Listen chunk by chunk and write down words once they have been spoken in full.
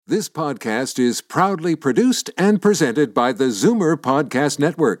This podcast is proudly produced and presented by the Zoomer Podcast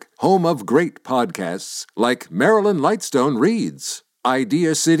Network, home of great podcasts like Marilyn Lightstone Reads,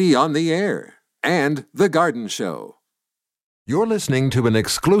 Idea City on the Air, and The Garden Show. You're listening to an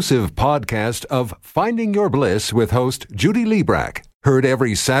exclusive podcast of Finding Your Bliss with host Judy Liebrack, heard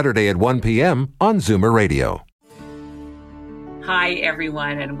every Saturday at 1 p.m. on Zoomer Radio. Hi,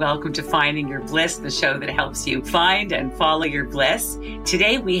 everyone, and welcome to Finding Your Bliss, the show that helps you find and follow your bliss.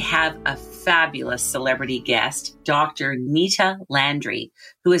 Today, we have a fabulous celebrity guest, Dr. Nita Landry,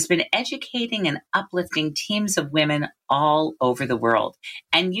 who has been educating and uplifting teams of women all over the world.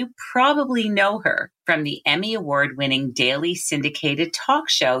 And you probably know her from the Emmy Award-winning daily syndicated talk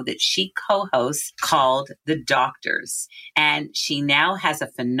show that she co-hosts called The Doctors. And she now has a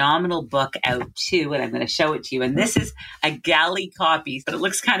phenomenal book out too, and I'm going to show it to you. And this is a galley copy, but it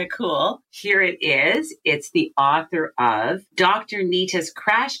looks kind of cool. Here it is. It's the author of Dr. Nita's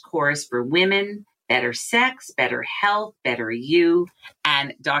Crash Course for Women, Better Sex, Better Health, Better You.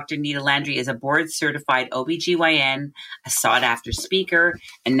 And Dr. Nita Landry is a board-certified OBGYN, a sought-after speaker,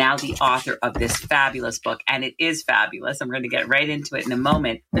 and now the author of this fabulous book. And it is fabulous. I'm going to get right into it in a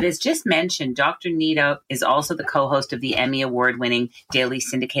moment. But as just mentioned, Dr. Nita is also the co-host of the Emmy Award-winning daily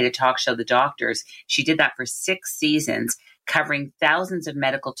syndicated talk show, The Doctors. She did that for 6 seasons, covering thousands of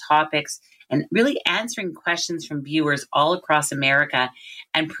medical topics and really answering questions from viewers all across America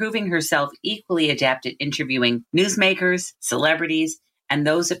and proving herself equally adept at interviewing newsmakers, celebrities, and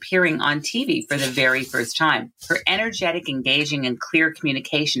those appearing on TV for the very first time. Her energetic, engaging, and clear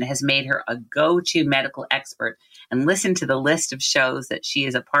communication has made her a go-to medical expert. And listen to the list of shows that she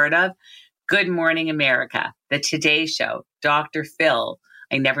is a part of. Good Morning America, The Today Show, Dr. Phil,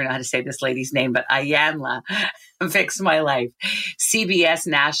 I never know how to say this lady's name, but Ayanla, Fix My Life, CBS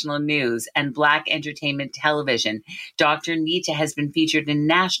National News, and Black Entertainment Television. Dr. Nita has been featured in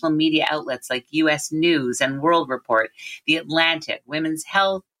national media outlets like U.S. News and World Report, The Atlantic, Women's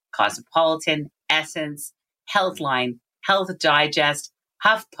Health, Cosmopolitan, Essence, Healthline, Health Digest,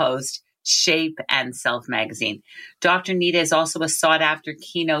 HuffPost, Shape, and Self Magazine. Dr. Nita is also a sought-after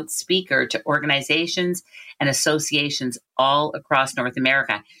keynote speaker to organizations and associations all across North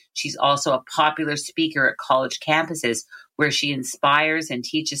America. She's also a popular speaker at college campuses where she inspires and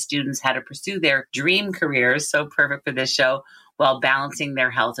teaches students how to pursue their dream careers, so perfect for this show, while balancing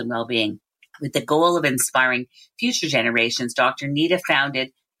their health and well-being. With the goal of inspiring future generations, Dr. Nita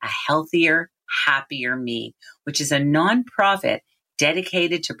founded A Healthier, Happier Me, which is a nonprofit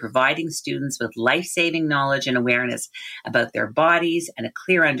dedicated to providing students with life-saving knowledge and awareness about their bodies and a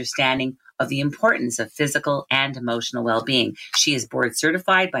clear understanding of the importance of physical and emotional well-being. She is board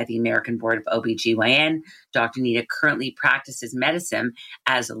certified by the American Board of OBGYN. Dr. Nita currently practices medicine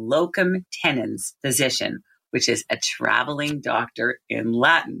as a locum tenens physician, which is a traveling doctor in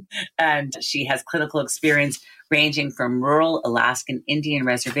Latin. And she has clinical experience ranging from rural Alaskan Indian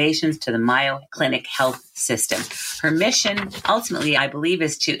reservations to the Mayo Clinic health system. Her mission, ultimately, I believe,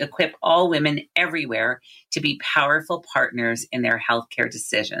 is to equip all women everywhere to be powerful partners in their healthcare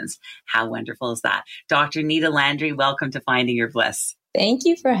decisions. How wonderful is that? Dr. Nita Landry, welcome to Finding Your Bliss. Thank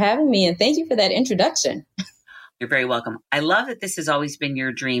you for having me, and thank you for that introduction. You're very welcome. I love that this has always been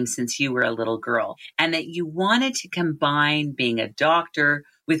your dream since you were a little girl, and that you wanted to combine being a doctor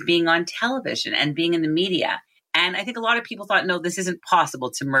with being on television and being in the media. And I think a lot of people thought, no, this isn't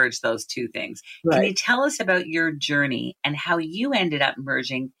possible to merge those two things. Right. Can you tell us about your journey and how you ended up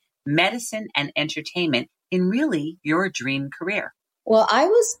merging medicine and entertainment in really your dream career? Well, I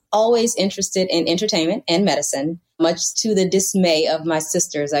was always interested in entertainment and medicine, much to the dismay of my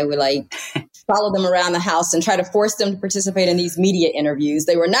sisters. I would follow them around the house and try to force them to participate in these media interviews.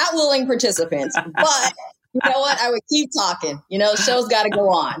 They were not willing participants, but you know what? I would keep talking. Show's got to go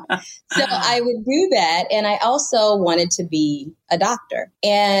on. So I would do that. And I also wanted to be a doctor.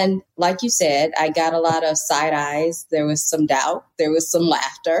 And like you said, I got a lot of side eyes. There was some doubt. There was some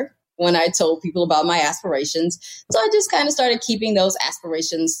laughter when I told people about my aspirations. So I just kind of started keeping those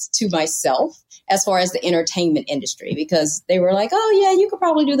aspirations to myself as far as the entertainment industry, because they were like, oh, yeah, you could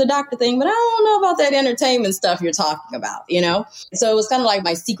probably do the doctor thing, but I don't know about that entertainment stuff you're talking about, So it was kind of like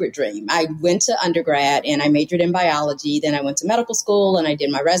my secret dream. I went to undergrad and I majored in biology. Then I went to medical school and I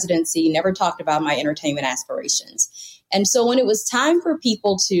did my residency, never talked about my entertainment aspirations. And so when it was time for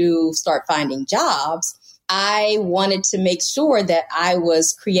people to start finding jobs, I wanted to make sure that I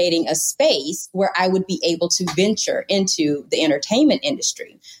was creating a space where I would be able to venture into the entertainment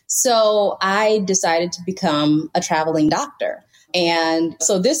industry. So I decided to become a traveling doctor. And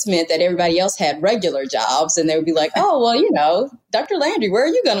so this meant that everybody else had regular jobs, and they would be like, oh, well, Dr. Landry, where are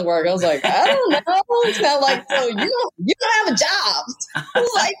you going to work? I was like, I don't know. It's kind of like, so you don't have a job. I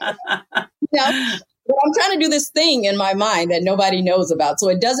was like, but I'm trying to do this thing in my mind that nobody knows about. So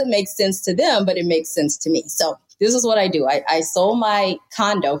it doesn't make sense to them, but it makes sense to me. So this is what I do. I sold my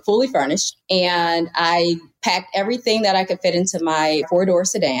condo fully furnished, and I packed everything that I could fit into my 4-door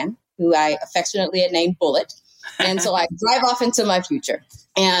sedan, who I affectionately had named Bullet. And so I drive off into my future.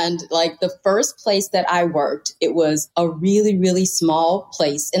 And like the first place that I worked, it was a really, really small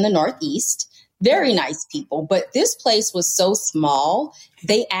place in the Northeast. Very nice people. But this place was so small,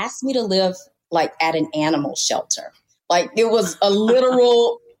 they asked me to live like at an animal shelter. Like it was a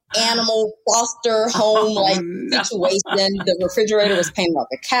literal animal foster home like situation. The refrigerator was painted like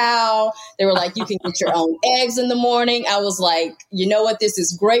a cow. They were like, you can get your own eggs in the morning. I was like, you know what? This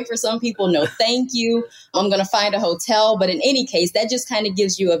is great for some people. No, thank you. I'm going to find a hotel. But in any case, that just kind of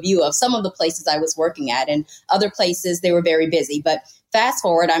gives you a view of some of the places I was working at, and other places they were very busy. But fast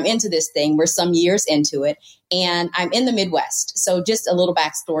forward, I'm into this thing. We're some years into it, and I'm in the Midwest. So just a little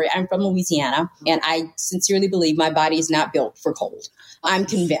backstory. I'm from Louisiana, and I sincerely believe my body is not built for cold. I'm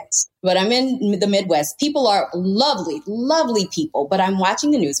convinced. But I'm in the Midwest. People are lovely, lovely people. But I'm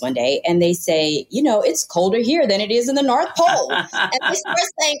watching the news one day, and they say, it's colder here than it is in the North Pole. And they start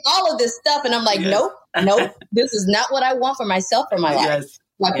saying all of this stuff. And I'm like, nope, this is not what I want for myself or my life. Yes.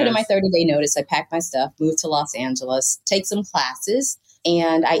 So I put in my 30-day notice. I packed my stuff, moved to Los Angeles, take some classes.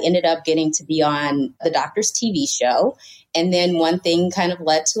 And I ended up getting to be on the doctor's TV show. And then one thing kind of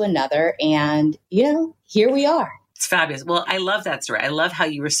led to another. And, here we are. It's fabulous. Well, I love that story. I love how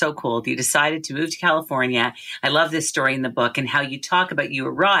you were so cool. You decided to move to California. I love this story in the book, and how you talk about you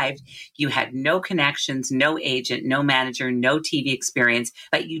arrived, you had no connections, no agent, no manager, no TV experience,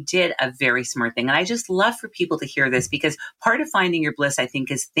 but you did a very smart thing. And I just love for people to hear this, because part of finding your bliss, I think,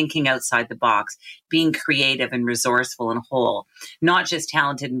 is thinking outside the box, being creative and resourceful and whole, not just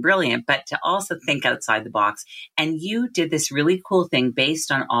talented and brilliant, but to also think outside the box. And you did this really cool thing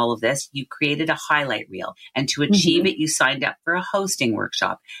based on all of this. You created a highlight reel, and to achieve it, you signed up for a hosting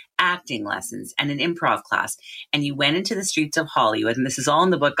workshop, acting lessons, and an improv class. And you went into the streets of Hollywood, and this is all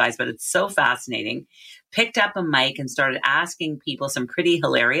in the book, guys, but it's so fascinating. Picked up a mic and started asking people some pretty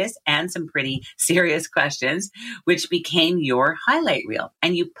hilarious and some pretty serious questions, which became your highlight reel.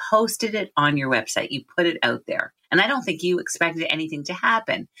 And you posted it on your website. You put it out there. And I don't think you expected anything to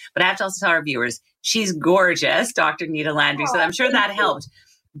happen. But I have to also tell our viewers, she's gorgeous, Dr. Nita Landry. So I'm sure that helped.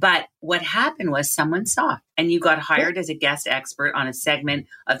 But what happened was someone saw, and you got hired as a guest expert on a segment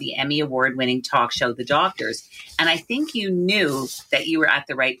of the Emmy Award-winning talk show, The Doctors. And I think you knew that you were at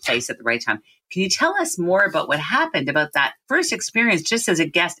the right place at the right time. Can you tell us more about what happened, about that first experience just as a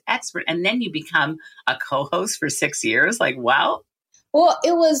guest expert, and then you become a co-host for 6 years? Like, wow. Well,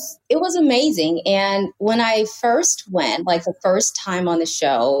 it was amazing. And when I first went, like the first time on the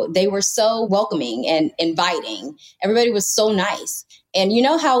show, they were so welcoming and inviting. Everybody was so nice. And you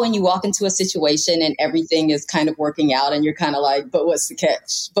know how when you walk into a situation and everything is kind of working out and you're kind of like, but what's the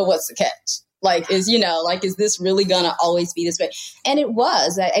catch? But what's the catch? Is this really going to always be this way? And it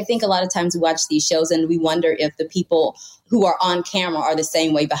was. I think a lot of times we watch these shows and we wonder if the people who are on camera are the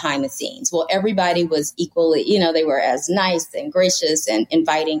same way behind the scenes. Well, everybody was equally, they were as nice and gracious and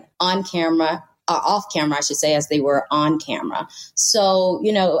inviting on camera, off camera, I should say, as they were on camera. So,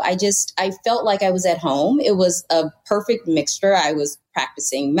 I felt like I was at home. It was a perfect mixture. I was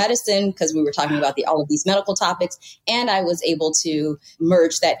practicing medicine because we were talking about all of these medical topics, and I was able to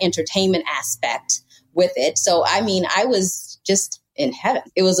merge that entertainment aspect with it. So, I was just in heaven.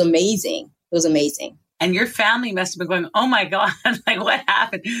 It was amazing. It was amazing. And your family must have been going, oh my God, like what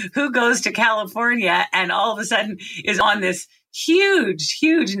happened? Who goes to California and all of a sudden is on this huge,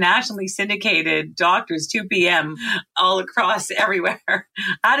 huge nationally syndicated Doctors 2 p.m. all across everywhere?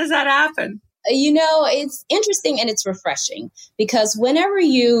 How does that happen? It's interesting and it's refreshing, because whenever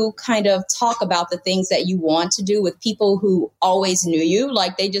you kind of talk about the things that you want to do with people who always knew you,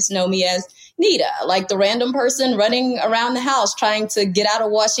 like they just know me as Nita, like the random person running around the house trying to get out of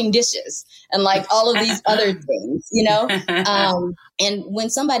washing dishes and like all of these other things, and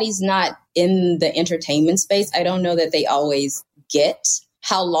when somebody's not in the entertainment space, I don't know that they always get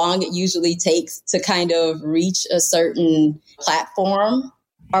how long it usually takes to kind of reach a certain platform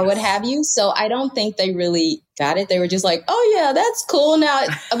or what have you. So I don't think they really got it. They were just like, oh yeah, that's cool. Now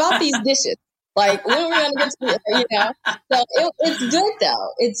about these dishes. Like, when are we going to get to, So it's good though.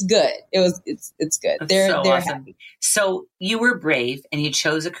 It's good. It's good. They're awesome. happy. So you were brave and you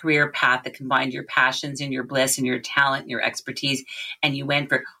chose a career path that combined your passions and your bliss and your talent and your expertise. And you went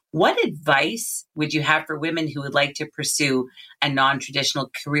for, what advice would you have for women who would like to pursue a non-traditional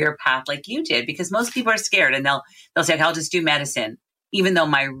career path like you did? Because most people are scared and they'll say, okay, I'll just do medicine. Even though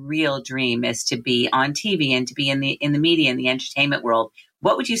my real dream is to be on TV and to be in the media and the entertainment world.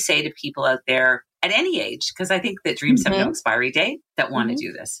 What would you say to people out there at any age? Because I think that dreams have no expiry date that want to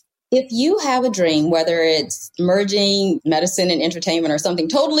do this. If you have a dream, whether it's merging medicine and entertainment or something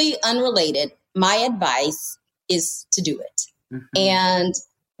totally unrelated, my advice is to do it. And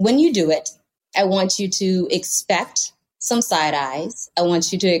when you do it, I want you to expect some side eyes. I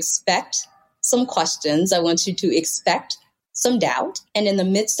want you to expect some questions. I want you to expect some doubt. And in the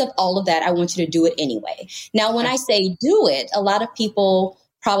midst of all of that, I want you to do it anyway. Now, when I say do it, a lot of people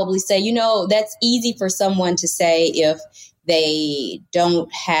probably say, that's easy for someone to say if they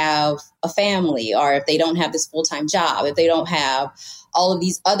don't have a family or if they don't have this full-time job, if they don't have all of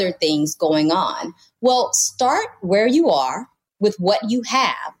these other things going on. Well, start where you are with what you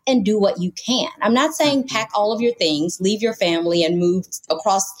have and do what you can. I'm not saying pack all of your things, leave your family and move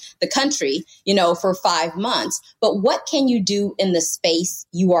across the country, for 5 months. But what can you do in the space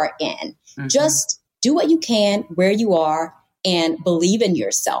you are in? Just do what you can where you are and believe in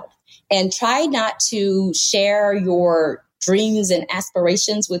yourself. And try not to share your dreams and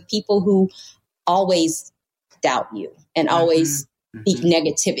aspirations with people who always doubt you and always speak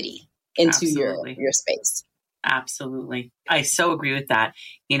negativity into your space. Absolutely. I so agree with that,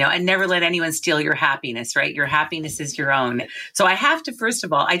 and never let anyone steal your happiness, right? Your happiness is your own. So I have to, first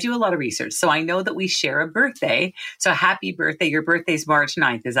of all, I do a lot of research. So I know that we share a birthday. So happy birthday. Your birthday's March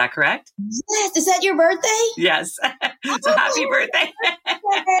 9th. Is that correct? Yes. Is that your birthday? Yes. So happy birthday.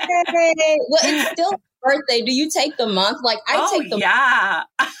 Well, it's still birthday. Do you take the month? Like take the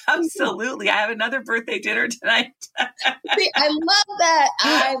month. Absolutely. I have another birthday dinner tonight. See, I love that.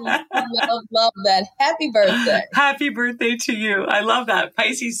 I love that. Happy birthday. Happy birthday to you. I love that.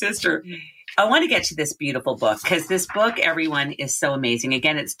 Pisces sister. I want to get to this beautiful book because this book, everyone, is so amazing.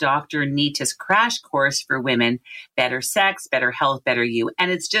 Again, it's Dr. Nita's Crash Course for Women, Better Sex, Better Health, Better You.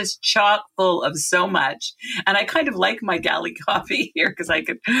 And it's just chock full of so much. And I kind of like my galley copy here because I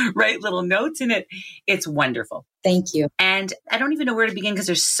could write little notes in it. It's wonderful. Thank you. And I don't even know where to begin because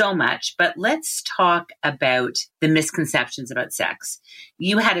there's so much, but let's talk about the misconceptions about sex.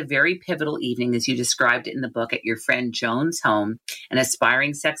 You had a very pivotal evening, as you described it in the book, at your friend Joan's home, an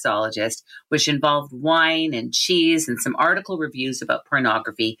aspiring sexologist, which involved wine and cheese and some article reviews about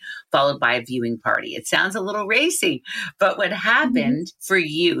pornography, followed by a viewing party. It sounds a little racy, but what happened for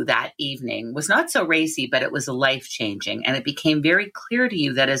you that evening was not so racy, but it was life-changing. And it became very clear to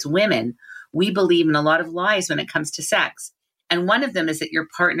you that as women, we believe in a lot of lies when it comes to sex. And one of them is that your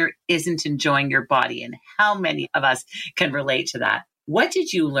partner isn't enjoying your body. And how many of us can relate to that? What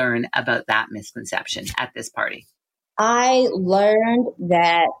did you learn about that misconception at this party? I learned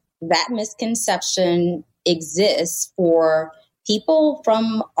that misconception exists for people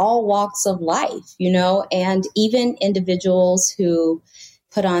from all walks of life, and even individuals who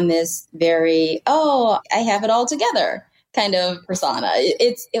put on this very, I have it all together kind of persona.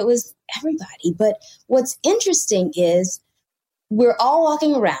 It was everybody. But what's interesting is we're all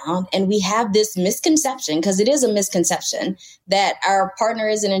walking around and we have this misconception, because it is a misconception, that our partner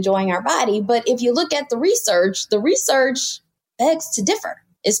isn't enjoying our body. But if you look at the research begs to differ,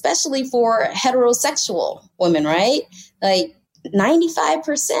 especially for heterosexual women, right? Like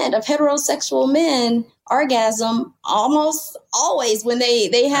 95% of heterosexual men orgasm almost always when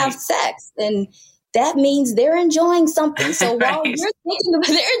they have sex. And that means they're enjoying something. So while you're thinking about,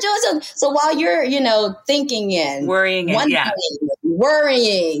 they're enjoying something. So while you're, thinking and worrying,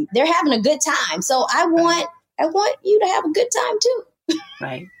 they're having a good time. So I want you to have a good time too.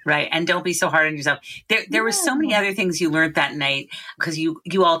 Right. And don't be so hard on yourself. There were so many other things you learned that night, because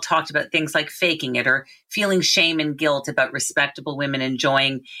you all talked about things like faking it or feeling shame and guilt about respectable women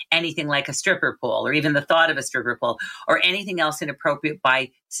enjoying anything like a stripper pole or even the thought of a stripper pole or anything else inappropriate by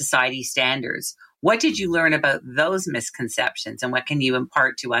society standards. What did you learn about those misconceptions, and what can you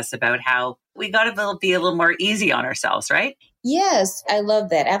impart to us about how we got to be a little more easy on ourselves, right? Yes, I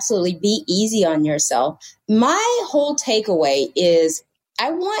love that. Absolutely. Be easy on yourself. My whole takeaway is I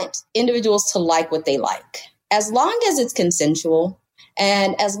want individuals to like what they like, as long as it's consensual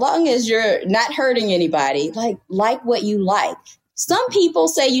and as long as you're not hurting anybody, like what you like. Some people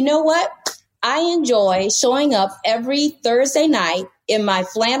say, you know what? I enjoy showing up every Thursday night in my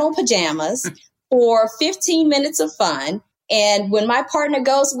flannel pajamas for 15 minutes of fun And when my partner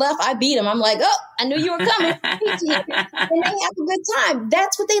goes left, I beat him. I'm like, oh, I knew you were coming. And they have a good time.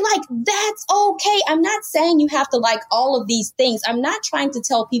 That's what they like. That's okay. I'm not saying you have to like all of these things. I'm not trying to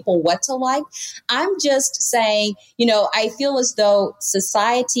tell people what to like. I'm just saying, I feel as though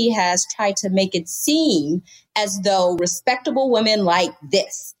society has tried to make it seem as though respectable women like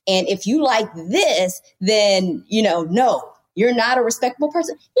this. And if you like this, then, no, you're not a respectable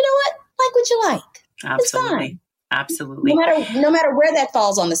person. You know what? Like what you like. Absolutely. It's fine. Absolutely. No matter where that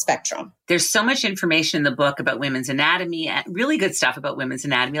falls on the spectrum. There's so much information in the book about women's anatomy, and really good stuff about women's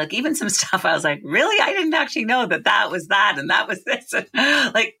anatomy. Like even some stuff I was like, really? I didn't actually know that was that and that was this.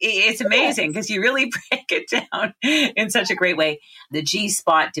 Like it's amazing because you really break it down in such a great way. The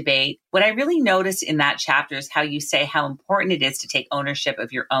G-spot debate. What I really noticed in that chapter is how you say how important it is to take ownership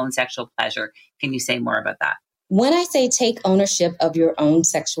of your own sexual pleasure. Can you say more about that? When I say take ownership of your own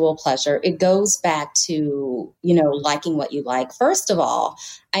sexual pleasure, it goes back to, liking what you like. First of all,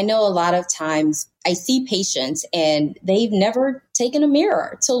 I know a lot of times I see patients and they've never taken a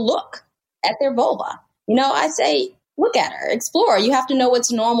mirror to look at their vulva. I say, look at her, explore. You have to know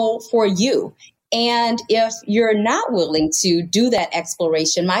what's normal for you. And if you're not willing to do that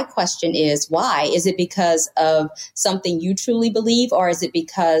exploration, my question is, why? Is it because of something you truly believe, or is it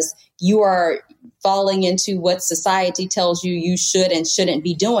because you are falling into what society tells you should and shouldn't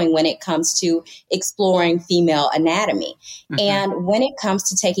be doing when it comes to exploring female anatomy? Mm-hmm. And when it comes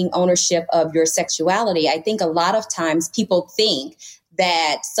to taking ownership of your sexuality, I think a lot of times people think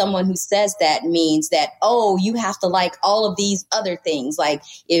that someone who says that means that, oh, you have to like all of these other things. Like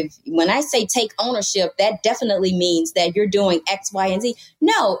when I say take ownership, that definitely means that you're doing X, Y, and Z.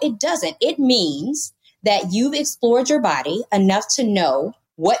 No, it doesn't. It means that you've explored your body enough to know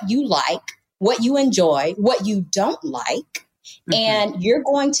what you like, what you enjoy, what you don't like. Mm-hmm. And you're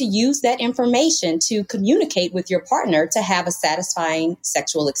going to use that information to communicate with your partner to have a satisfying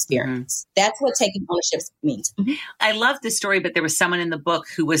sexual experience. Mm-hmm. That's what taking ownership means. Mm-hmm. I love this story, but there was someone in the book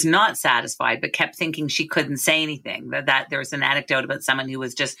who was not satisfied, but kept thinking she couldn't say anything. That there was an anecdote about someone who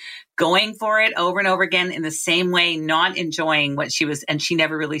was just going for it over and over again in the same way, not enjoying what she was, and she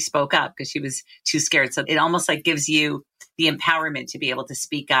never really spoke up because she was too scared. So it almost like gives you the empowerment to be able to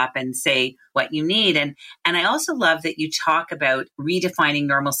speak up and say what you need. And I also love that you talk about redefining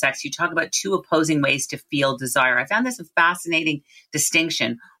normal sex. You talk about two opposing ways to feel desire. I found this a fascinating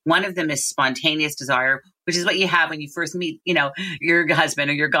distinction. One of them is spontaneous desire, which is what you have when you first meet, your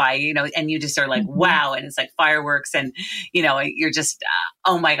husband or your guy, and you just are like, mm-hmm. wow. And it's like fireworks and, you're just,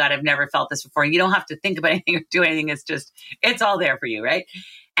 oh my God, I've never felt this before. And you don't have to think about anything or do anything. It's all there for you, right?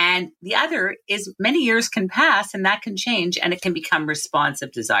 And the other is many years can pass and that can change and it can become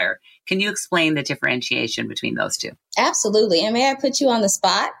responsive desire. Can you explain the differentiation between those two? Absolutely. And may I put you on the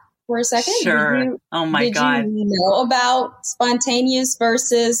spot for a second? Sure. Oh my God. Did you know about spontaneous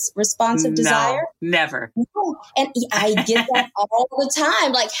versus responsive desire? Never. No. And I get that all the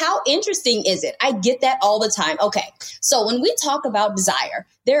time. Like, how interesting is it? I get that all the time. Okay. So when we talk about desire,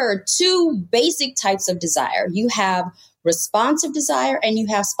 there are two basic types of desire. You have responsive desire and you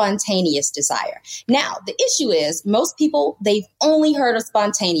have spontaneous desire. Now, the issue is most people, they've only heard of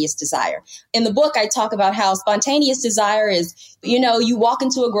spontaneous desire. In the book, I talk about how spontaneous desire is, you walk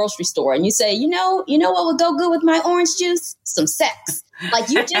into a grocery store and you say, you know what would go good with my orange juice? Some sex. Like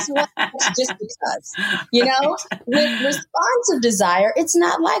you just want sex just because, With responsive desire, it's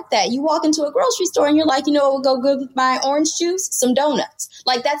not like that. You walk into a grocery store and you're like, what would go good with my orange juice? Some donuts.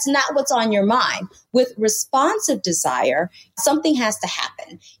 Like that's not what's on your mind. With responsive desire, something has to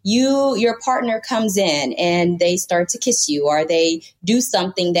happen. Your partner comes in and they start to kiss you or they do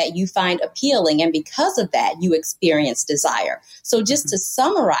something that you find appealing. And because of that, you experience desire. So just to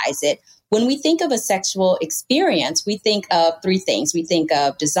summarize it, when we think of a sexual experience, we think of three things. We think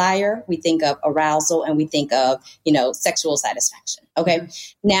of desire, we think of arousal, and we think of, sexual satisfaction. Okay.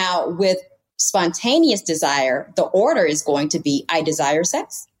 Now, with spontaneous desire, the order is going to be, I desire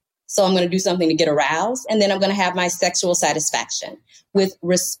sex. So I'm going to do something to get aroused, and then I'm going to have my sexual satisfaction. With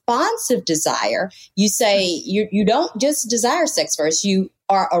responsive desire, you say you don't just desire sex first. You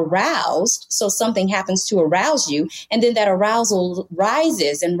are aroused. So something happens to arouse you. And then that arousal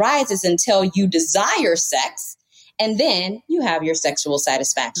rises and rises until you desire sex. And then you have your sexual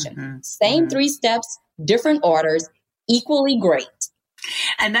satisfaction. Mm-hmm. Same three steps, different orders, equally great.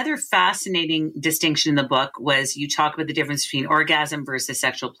 Another fascinating distinction in the book was you talk about the difference between orgasm versus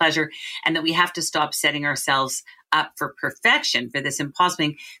sexual pleasure, and that we have to stop setting ourselves up for perfection, for this impossible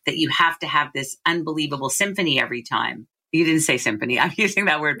thing, that you have to have this unbelievable symphony every time. You didn't say symphony. I'm using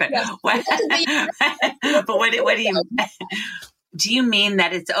that word, but yes. what do you Do you mean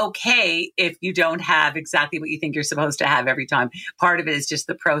that it's okay if you don't have exactly what you think you're supposed to have every time? Part of it is just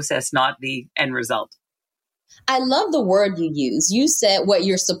the process, not the end result. I love the word you use. You said what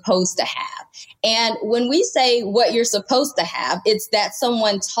you're supposed to have. And when we say what you're supposed to have, it's that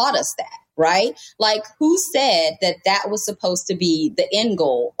someone taught us that, right? Like, who said that that was supposed to be the end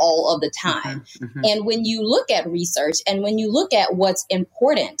goal all of the time? Mm-hmm. And when you look at research and when you look at what's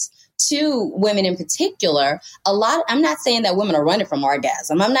important to women in particular, I'm not saying that women are running from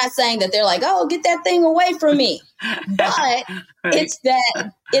orgasm. I'm not saying that they're like, oh, get that thing away from me. But right.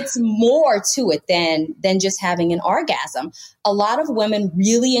 It's more to it than just having an orgasm. A lot of women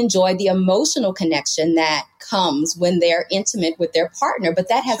really enjoy the emotional connection that comes when they're intimate with their partner, but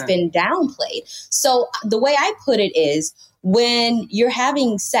that has been downplayed. So the way I put it is, when you're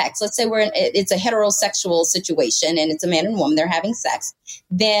having sex, let's say it's a heterosexual situation and it's a man and woman, they're having sex,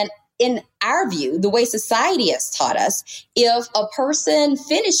 then in our view, the way society has taught us, if a person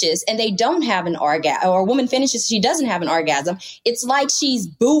finishes and they don't have an orgasm, or a woman finishes, she doesn't have an orgasm, it's like she's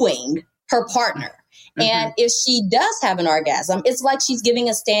booing her partner. Mm-hmm. And if she does have an orgasm, it's like she's giving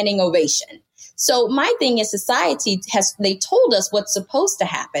a standing ovation. So my thing is, they told us what's supposed to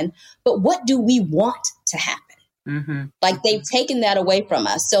happen, but what do we want to happen? Mm-hmm. Like, they've taken that away from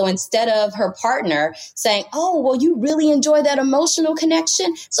us. So instead of her partner saying, oh, well, you really enjoy that emotional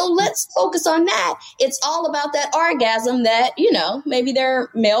connection, so let's focus on that. It's all about that orgasm that, maybe their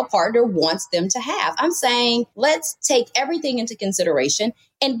male partner wants them to have. I'm saying, let's take everything into consideration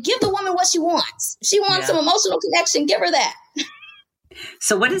and give the woman what she wants. If she wants some emotional connection, give her that.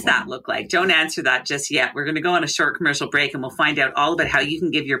 So what does that look like? Don't answer that just yet. We're going to go on a short commercial break and we'll find out all about how you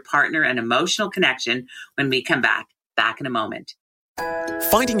can give your partner an emotional connection when we come back. Back in a moment.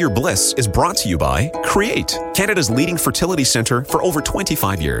 Finding Your Bliss is brought to you by Create, Canada's leading fertility centre for over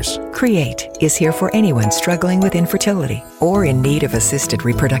 25 years. Create is here for anyone struggling with infertility or in need of assisted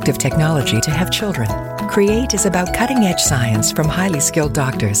reproductive technology to have children. Create is about cutting-edge science from highly skilled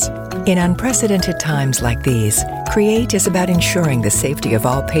doctors. In unprecedented times like these, Create is about ensuring the safety of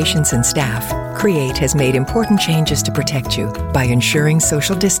all patients and staff. Create has made important changes to protect you by ensuring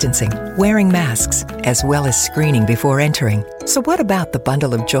social distancing, wearing masks, as well as screening before entering. So what about the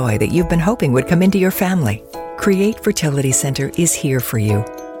bundle of joy that you've been hoping would come into your family? Create Fertility Center is here for you.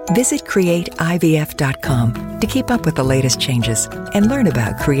 Visit createivf.com to keep up with the latest changes and learn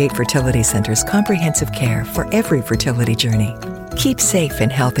about Create Fertility Center's comprehensive care for every fertility journey. Keep safe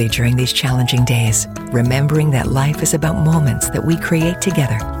and healthy during these challenging days, remembering that life is about moments that we create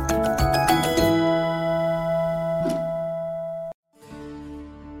together.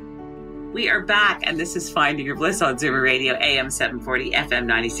 We are back, and this is Finding Your Bliss on Zoomer Radio, AM 740, FM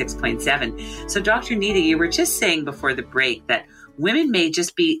 96.7. So, Dr. Nita, you were just saying before the break that women may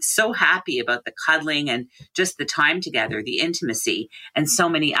just be so happy about the cuddling and just the time together, the intimacy, and so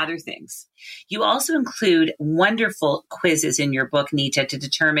many other things. You also include wonderful quizzes in your book, Nita, to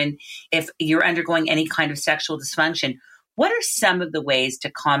determine if you're undergoing any kind of sexual dysfunction. What are some of the ways to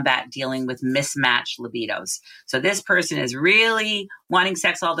combat dealing with mismatched libidos? So this person is really wanting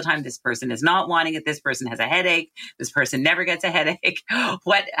sex all the time. This person is not wanting it. This person has a headache. This person never gets a headache.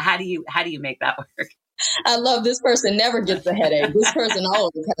 How do you make that work? I love this person never gets a headache. This person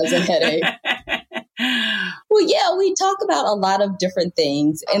always has a headache. Well, yeah, we talk about a lot of different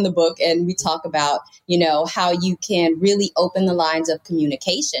things in the book, and we talk about, how you can really open the lines of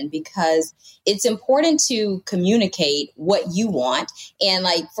communication, because it's important to communicate what you want. And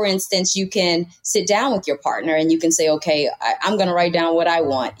like, for instance, you can sit down with your partner and you can say, okay, I'm going to write down what I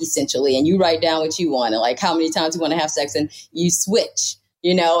want, essentially. And you write down what you want and like how many times you want to have sex, and you switch.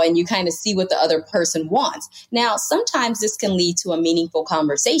 And you kind of see what the other person wants. Now, sometimes this can lead to a meaningful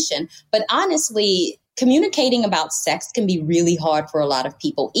conversation, but honestly, communicating about sex can be really hard for a lot of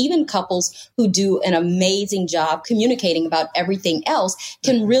people. Even couples who do an amazing job communicating about everything else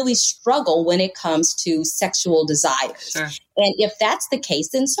can really struggle when it comes to sexual desires. Sure. And if that's the case,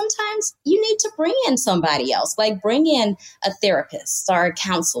 then sometimes you need to bring in somebody else, like bring in a therapist or a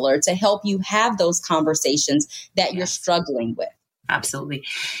counselor to help you have those conversations that you're struggling with. Absolutely.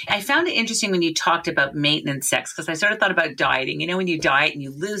 I found it interesting when you talked about maintenance sex, because I sort of thought about dieting. When you diet and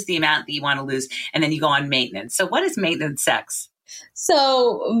you lose the amount that you want to lose, and then you go on maintenance. So what is maintenance sex?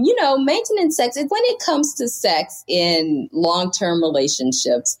 So, maintenance sex, when it comes to sex in long-term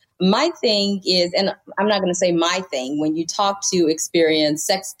relationships, my thing is, and I'm not going to say my thing, when you talk to experienced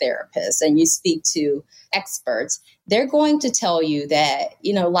sex therapists and you speak to experts, they're going to tell you that,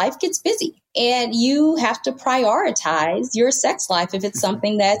 life gets busy and you have to prioritize your sex life if it's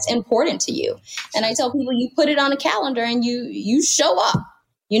something that's important to you. And I tell people, you put it on a calendar and you show up.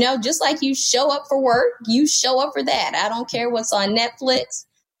 Just like you show up for work, you show up for that. I don't care what's on Netflix.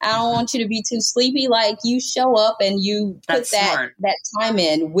 I don't want you to be too sleepy. Like, you show up and you put that time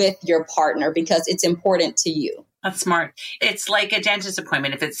in with your partner because it's important to you. That's smart. It's like a dentist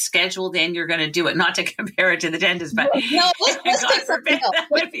appointment. If it's scheduled in, you're going to do it. Not to compare it to the dentist, but no, let's God forbid, that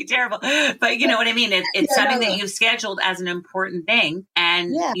would be terrible. But you know what I mean? It's something that you've scheduled as an important thing,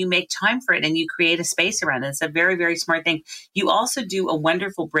 and you make time for it, and you create a space around it. It's a very, very smart thing. You also do a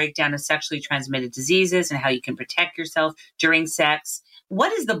wonderful breakdown of sexually transmitted diseases and how you can protect yourself during sex.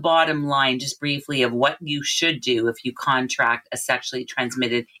 What is the bottom line, just briefly, of what you should do if you contract a sexually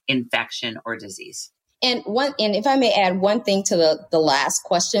transmitted infection or disease? And if I may add one thing to the last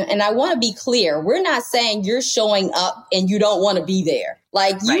question, and I want to be clear, we're not saying you're showing up and you don't want to be there.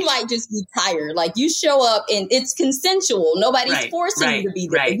 Like, you might just be tired. Like, you show up and it's consensual. Nobody's forcing you to be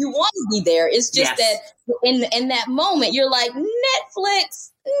there. You want to be there. It's just that in that moment, you're like,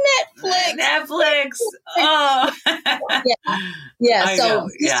 Netflix. Oh, yeah. So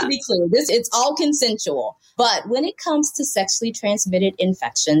just to be clear, it's all consensual. But when it comes to sexually transmitted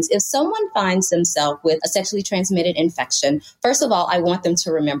infections, if someone finds themselves with a sexually transmitted infection, first of all, I want them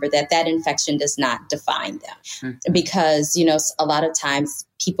to remember that infection does not define them, because a lot of times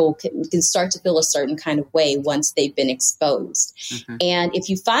people can start to feel a certain kind of way once they've been exposed. And if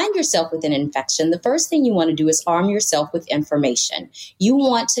you find yourself with an infection, the first thing you want to do is arm yourself with information. You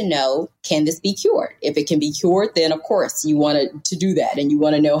want to know, can this be cured? If it can be cured, then of course you want to do that, and you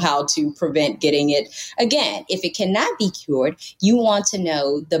want to know how to prevent getting it again. If it cannot be cured, you want to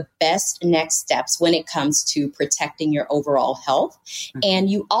know the best next steps when it comes to protecting your overall health. And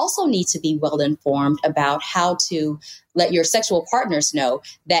you also need to be well informed about how to let your sexual partners know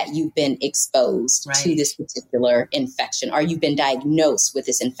that you've been exposed to this particular infection, or you've been diagnosed with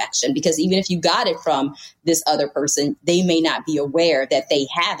this infection. Because even if you got it from this other person, they may not be aware that they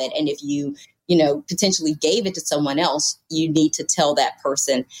have it. And if you potentially gave it to someone else, you need to tell that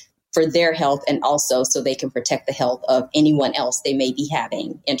person for their health, and also so they can protect the health of anyone else they may be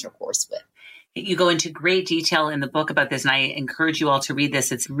having intercourse with. You go into great detail in the book about this, and I encourage you all to read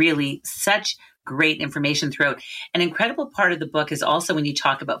this. It's really such great information throughout. An incredible part of the book is also when you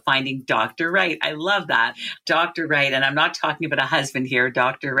talk about finding Dr. Right. I love that. Dr. Right. And I'm not talking about a husband here,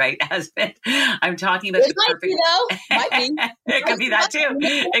 Dr. Right husband. I'm talking about the perfect. Might be. It could be that too.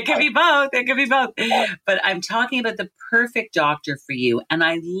 It could be both. It could be both. But I'm talking about the perfect doctor for you. And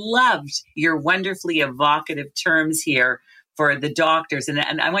I loved your wonderfully evocative terms here for the doctors. And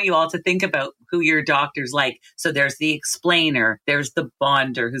I want you all to think about who your doctor's like. So there's the explainer, there's the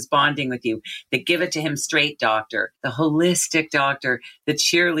bonder who's bonding with you, the give it to him straight doctor, the holistic doctor, the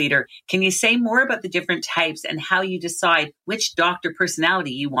cheerleader. Can you say more about the different types and how you decide which doctor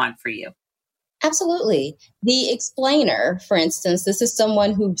personality you want for you? Absolutely. The explainer, for instance, this is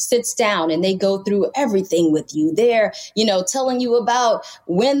someone who sits down and they go through everything with you. They're, telling you about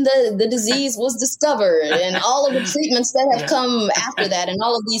when the disease was discovered and all of the treatments that have come after that and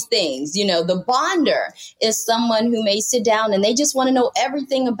all of these things. The bonder is someone who may sit down and they just want to know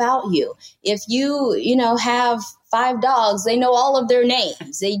everything about you. If you, have 5 dogs, they know all of their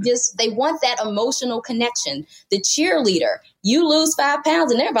names. They want that emotional connection. The cheerleader, you lose 5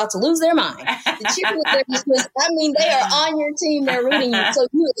 pounds and they're about to lose their mind. The cheerleader, they are on your team. They're rooting you. So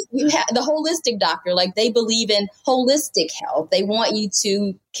you have the holistic doctor, like they believe in holistic health. They want you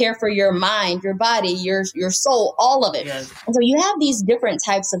to care for your mind, your body, your soul, all of it. Yes. And so you have these different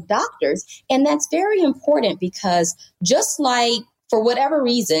types of doctors. And that's very important because just like for whatever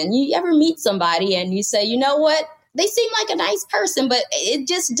reason, you ever meet somebody and you say, you know what? They seem like a nice person, but it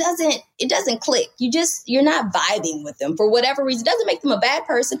just doesn't click. You're not vibing with them for whatever reason. It doesn't make them a bad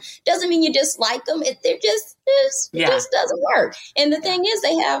person. Doesn't mean you dislike them. It just doesn't work. And the thing is,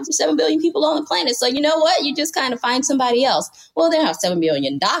 they have 7 billion people on the planet. So you know what? You just kind of find somebody else. Well, they don't have 7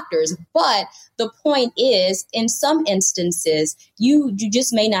 billion doctors, but the point is, in some instances, you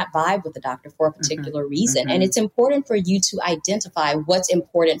just may not vibe with the doctor for a particular reason. And it's important for you to identify what's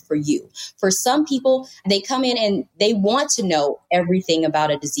important for you. For some people, they come in and they want to know everything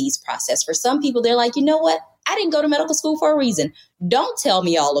about a disease process. For some people, they're like, you know what? I didn't go to medical school for a reason. Don't tell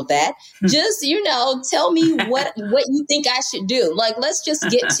me all of that. Just, tell me what you think I should do. Like, let's just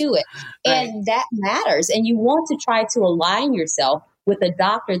get to it. And that matters. And you want to try to align yourself with a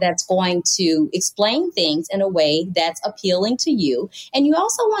doctor that's going to explain things in a way that's appealing to you. And you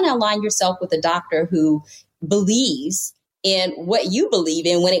also want to align yourself with a doctor who believes in what you believe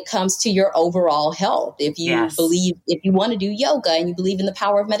in when it comes to your overall health. If you believe, if you want to do yoga and you believe in the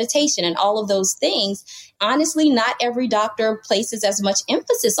power of meditation and all of those things, honestly, not every doctor places as much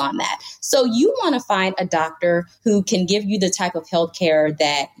emphasis on that. So you want to find a doctor who can give you the type of healthcare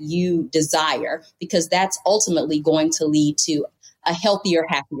that you desire, because that's ultimately going to lead to a healthier,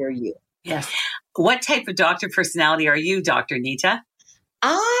 happier you. Yes. What type of doctor personality are you, Dr. Nita?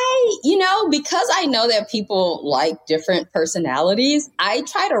 Because I know that people like different personalities, I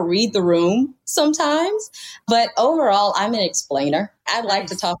try to read the room sometimes. But overall, I'm an explainer. I like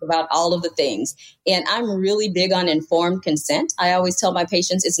to talk about all of the things. And I'm really big on informed consent. I always tell my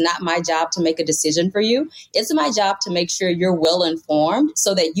patients, it's not my job to make a decision for you. It's my job to make sure you're well informed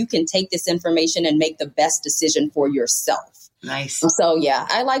so that you can take this information and make the best decision for yourself. Nice. So,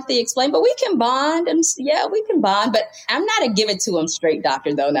 I like the explain, but we can bond we can bond. But I'm not a give it to them straight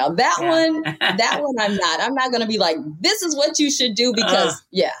doctor, though. Now, that one, I'm not. I'm not going to be like, this is what you should do because,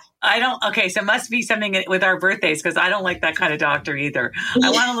 I don't. Okay. So it must be something with our birthdays, because I don't like that kind of doctor either. I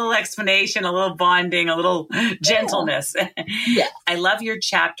want a little explanation, a little bonding, a little gentleness. Yeah. I love your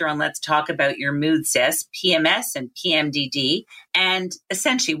chapter on Let's Talk About Your Mood Cysts, PMS and PMDD. And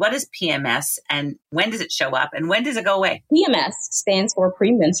essentially, what is PMS and when does it show up and when does it go away? PMS stands for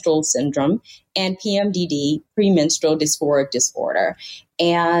premenstrual syndrome and PMDD, premenstrual dysphoric disorder.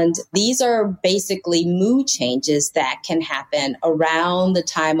 And these are basically mood changes that can happen around the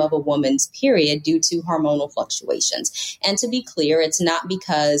time of a woman's period due to hormonal fluctuations. And to be clear, it's not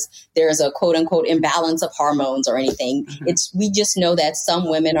because there's a quote unquote imbalance of hormones or anything. Mm-hmm. We just know that some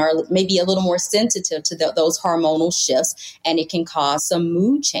women are maybe a little more sensitive to those hormonal shifts, and it can cause some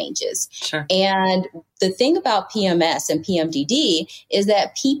mood changes. Sure. And the thing about PMS and PMDD is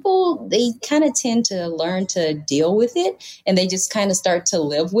that people, they kind of tend to learn to deal with it and they just kind of start to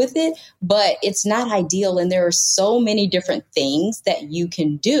live with it, but it's not ideal. And there are so many different things that you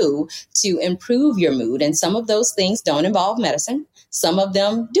can do to improve your mood. And some of those things don't involve medicine. Some of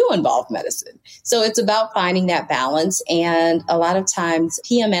them do involve medicine. So it's about finding that balance. And a lot of times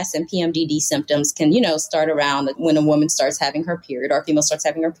PMS and PMDD symptoms can, start around when a woman starts having her period or a female starts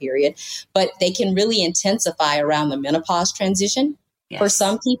having her period, but they can really intensify around the menopause transition for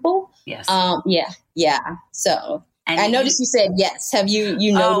some people. Yes. So and I noticed you said yes. Have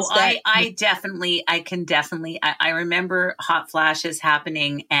you noticed that? I remember hot flashes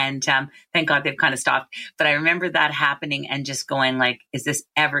happening, and thank God they've kind of stopped. But I remember that happening and just going like, "Is this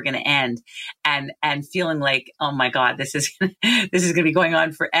ever going to end?" And feeling like, "Oh my God, this is going to be going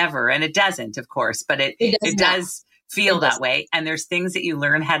on forever." And it doesn't, of course, but it does feel that way. And there's things that you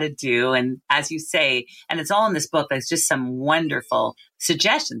learn how to do. And as you say, and it's all in this book, there's just some wonderful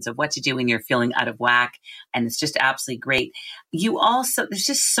suggestions of what to do when you're feeling out of whack. And it's just absolutely great. You also, there's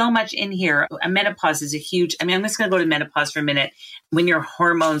just so much in here. Menopause is I'm just going to go to menopause for a minute. When your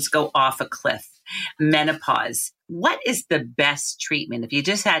hormones go off a cliff, menopause, what is the best treatment, if you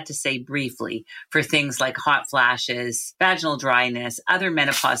just had to say briefly, for things like hot flashes, vaginal dryness, other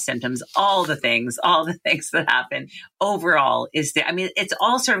menopause symptoms, all the things that happen overall? It's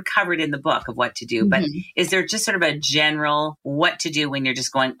all sort of covered in the book of what to do, but is there just sort of a general what to do when you're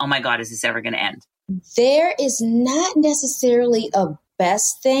just going, oh my God, is this ever going to end? There is not necessarily a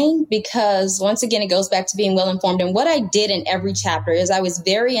best thing, because once again, it goes back to being well informed. And what I did in every chapter is I was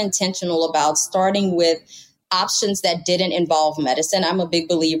very intentional about starting with options that didn't involve medicine. I'm a big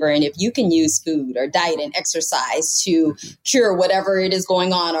believer in, if you can use food or diet and exercise to cure whatever it is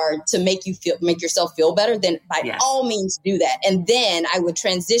going on or to make yourself feel better, then by all means do that. And then I would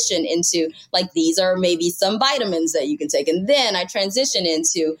transition into like, these are maybe some vitamins that you can take. And then I transition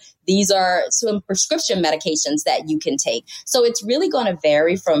into, these are some prescription medications that you can take. So it's really going to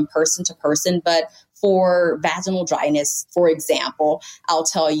vary from person to person. But for vaginal dryness, for example, I'll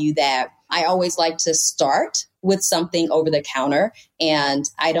tell you that I always like to start with something over the counter, and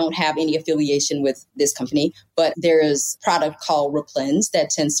I don't have any affiliation with this company, but there's a product called Replens that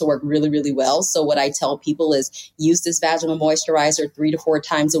tends to work really, really well. So what I tell people is use this vaginal moisturizer 3 to 4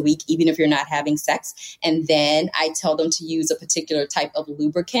 times a week, even if you're not having sex. And then I tell them to use a particular type of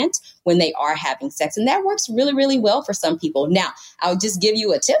lubricant when they are having sex. And that works really, really well for some people. Now, I'll just give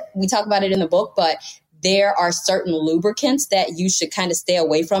you a tip. We talk about it in the book, but there are certain lubricants that you should kind of stay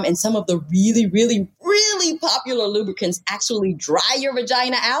away from. And some of the really, really, really popular lubricants actually dry your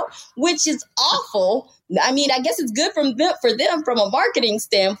vagina out, which is awful I mean, I guess it's good for them from a marketing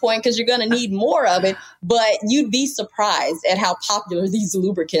standpoint because you're going to need more of it. But you'd be surprised at how popular these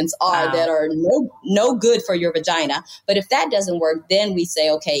lubricants are that are no good for your vagina. But if that doesn't work, then we say,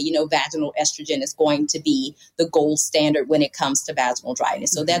 okay, vaginal estrogen is going to be the gold standard when it comes to vaginal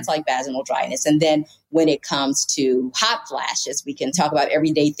dryness. So that's like vaginal dryness. And then when it comes to hot flashes, we can talk about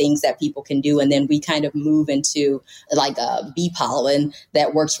everyday things that people can do. And then we kind of move into like a bee pollen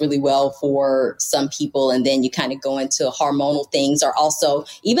that works really well for some people. And then you kind of go into hormonal things, or also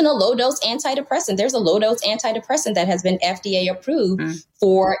even a low dose antidepressant. There's a low dose antidepressant that has been FDA approved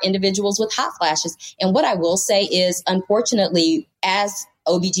for individuals with hot flashes. And what I will say is, unfortunately, as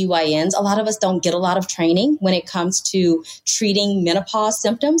OBGYNs, a lot of us don't get a lot of training when it comes to treating menopause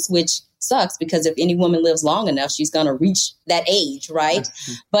symptoms, which sucks because if any woman lives long enough, she's going to reach that age, right?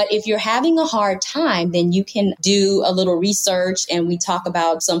 But if you're having a hard time, then you can do a little research, and we talk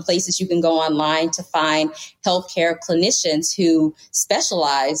about some places you can go online to find healthcare clinicians who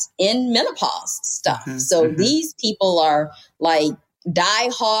specialize in menopause stuff. So these people are like die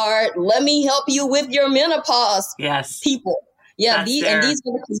hard, let me help you with your menopause people. Yeah, these are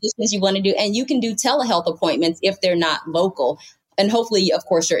the positions you want to do. And you can do telehealth appointments if they're not local. And hopefully, of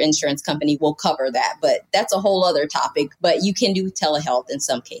course, your insurance company will cover that. But that's a whole other topic. But you can do telehealth in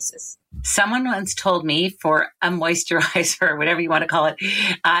some cases. Someone once told me for a moisturizer, or whatever you want to call it,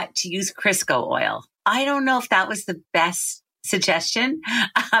 to use Crisco oil. I don't know if that was the best suggestion.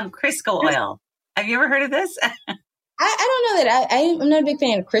 Crisco oil. Have you ever heard of this? I don't know that I'm not a big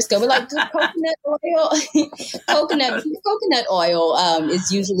fan of Crisco, but like coconut oil, coconut oil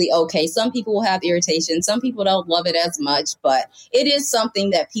is usually okay. Some people will have irritation. Some people don't love it as much, but it is something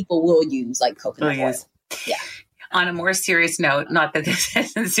that people will use, like coconut oil. Yeah. On a more serious note, not that this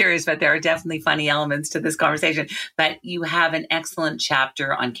isn't serious, but there are definitely funny elements to this conversation, but you have an excellent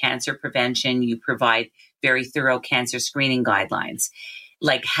chapter on cancer prevention. You provide very thorough cancer screening guidelines.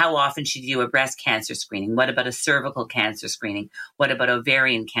 Like, how often should you do a breast cancer screening? What about a cervical cancer screening? What about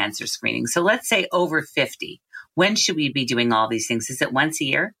ovarian cancer screening? So let's say over 50. When should we be doing all these things? Is it once a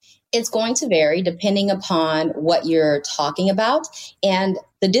year? It's going to vary depending upon what you're talking about. And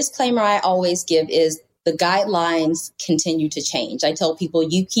the disclaimer I always give is the guidelines continue to change. I tell people,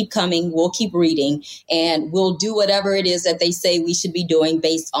 you keep coming, we'll keep reading, and we'll do whatever it is that they say we should be doing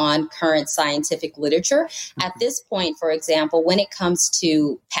based on current scientific literature. At this point, for example, when it comes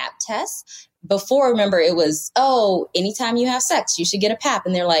to Pap tests, before, remember, it was, anytime you have sex, you should get a Pap.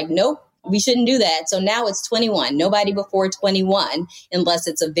 And they're like, nope, we shouldn't do that. So now it's 21. Nobody before 21, unless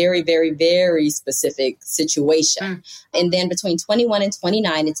it's a very, very, very specific situation. And then between 21 and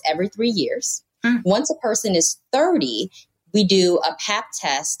 29, it's every 3 years. Once a person is 30, we do a Pap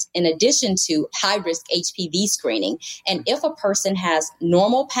test in addition to high-risk HPV screening. And if a person has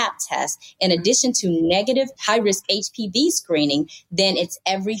normal Pap test in addition to negative high-risk HPV screening, then it's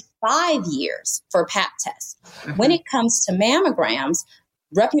every 5 years for Pap tests. When it comes to mammograms,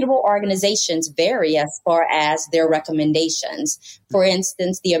 reputable organizations vary as far as their recommendations. For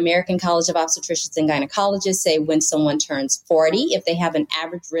instance, the American College of Obstetricians and Gynecologists say when someone turns 40, if they have an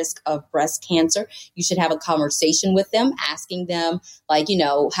average risk of breast cancer, you should have a conversation with them, asking them, like,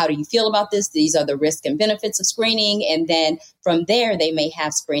 how do you feel about this? These are the risks and benefits of screening. And then from there, they may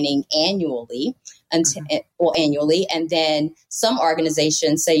have screening annually. And then some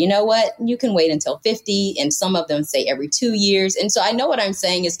organizations say, you know what, you can wait until 50, and some of them say every 2 years. And so I know what I'm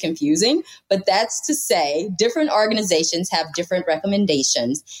saying is confusing, but that's to say different organizations have different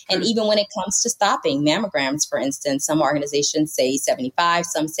recommendations. And even when it comes to stopping mammograms, for instance, some organizations say 75,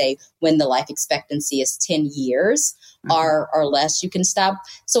 some say when the life expectancy is 10 years. Or less, you can stop.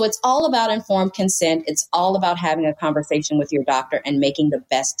 So it's all about informed consent. It's all about having a conversation with your doctor and making the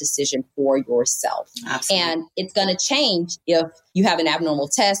best decision for yourself. Absolutely. And it's going to change if you have an abnormal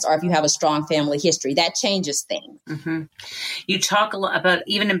test or if you have a strong family history. That changes things. You talk a lot about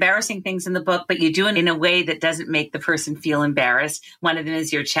even embarrassing things in the book, but you do it in a way that doesn't make the person feel embarrassed. One of them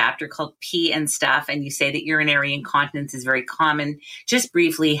is your chapter called Pee and Stuff, and you say that urinary incontinence is very common. Just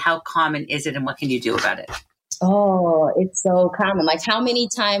briefly, how common is it and what can you do about it? Oh, it's so common. Like, how many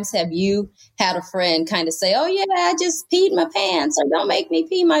times have you had a friend kind of say, oh, yeah, I just peed my pants, or don't make me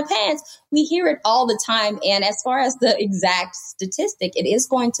pee my pants? We hear it all the time. And as far as the exact statistic, it is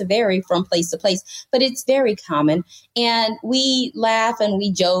going to vary from place to place, but it's very common. And we laugh and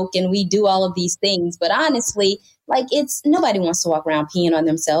we joke and we do all of these things. But honestly, like, nobody wants to walk around peeing on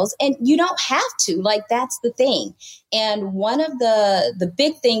themselves, and you don't have to. Like, that's the thing. And one of the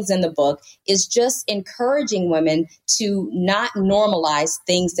big things in the book is just encouraging women to not normalize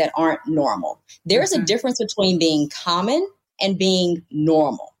things that aren't normal. There's a difference between being common and being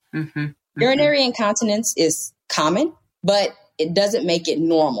normal. Urinary incontinence is common, but it doesn't make it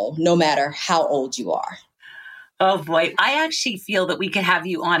normal, no matter how old you are. Oh boy, I actually feel that we could have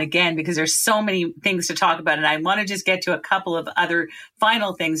you on again because there's so many things to talk about. And I want to just get to a couple of other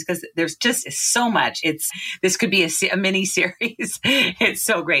final things because there's just so much. This could be a mini series. It's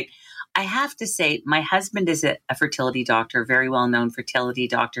so great. I have to say, my husband is a fertility doctor, very well-known fertility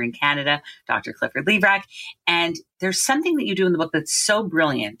doctor in Canada, Dr. Clifford Leverack. And there's something that you do in the book that's so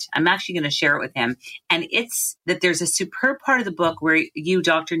brilliant. I'm actually going to share it with him. And it's that there's a superb part of the book where you,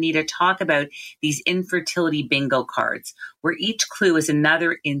 Dr. Nita, talk about these infertility bingo cards, where each clue is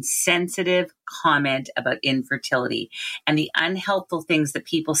another insensitive comment about infertility and the unhelpful things that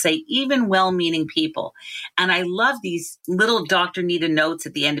people say, even well-meaning people. And I love these little Dr. Nita notes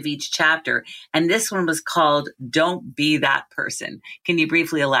at the end of each chapter. And this one was called, Don't Be That Person. Can you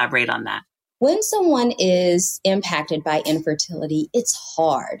briefly elaborate on that? When someone is impacted by infertility, it's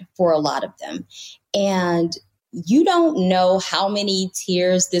hard for a lot of them. And you don't know how many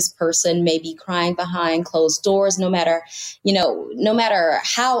tears this person may be crying behind closed doors, no matter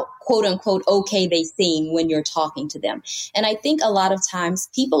how quote unquote okay they seem when you're talking to them. And I think a lot of times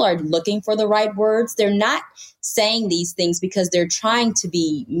people are looking for the right words. They're not saying these things because they're trying to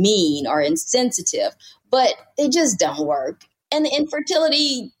be mean or insensitive, but they just don't work. And the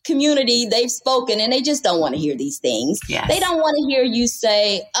infertility community, they've spoken and they just don't want to hear these things. Yes. They don't want to hear you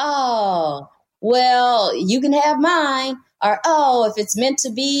say, oh, well, you can have mine, or, oh, if it's meant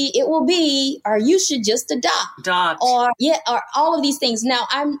to be, it will be, or you should just adopt. Or all of these things. Now,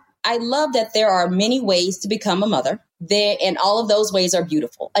 I love that there are many ways to become a mother. And all of those ways are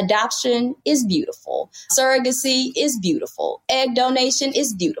beautiful. Adoption is beautiful. Surrogacy is beautiful. Egg donation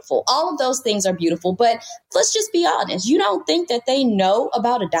is beautiful. All of those things are beautiful. But let's just be honest. You don't think that they know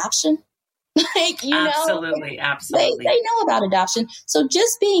about adoption? Absolutely. They know about adoption. So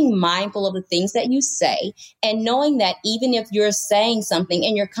just being mindful of the things that you say and knowing that even if you're saying something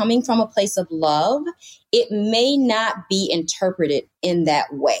and you're coming from a place of love, it may not be interpreted in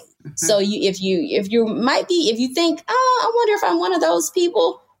that way. Mm-hmm. So if you think, oh, I wonder if I'm one of those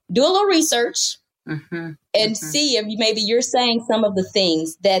people, do a little research and see if maybe you're saying some of the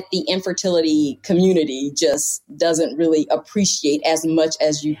things that the infertility community just doesn't really appreciate as much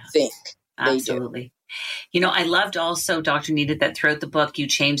as you think. Absolutely. I loved also, Dr. Nita, that throughout the book, you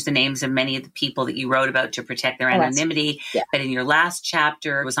changed the names of many of the people that you wrote about to protect their anonymity. Yeah. But in your last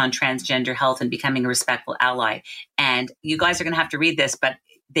chapter was on transgender health and becoming a respectful ally. And you guys are going to have to read this, but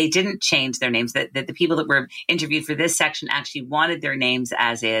they didn't change their names. That the people that were interviewed for this section actually wanted their names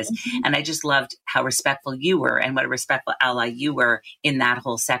as is. Mm-hmm. And I just loved how respectful you were and what a respectful ally you were in that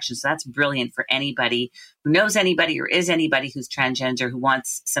whole section. So that's brilliant for anybody who knows anybody or is anybody who's transgender, who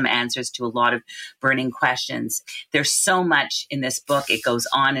wants some answers to a lot of burning questions. There's so much in this book. It goes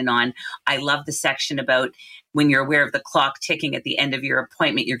on and on. I love the section about when you're aware of the clock ticking at the end of your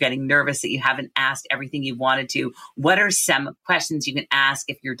appointment, you're getting nervous that you haven't asked everything you wanted to. What are some questions you can ask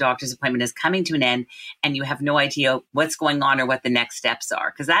if your doctor's appointment is coming to an end and you have no idea what's going on or what the next steps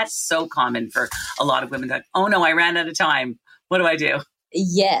are? Because that's so common for a lot of women that, oh no, I ran out of time. What do I do?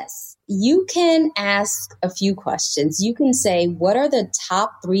 Yes, you can ask a few questions. You can say, what are the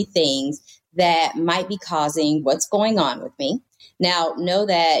top 3 things that might be causing what's going on with me? Now, know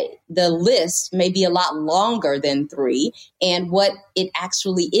that the list may be a lot longer than 3, and what it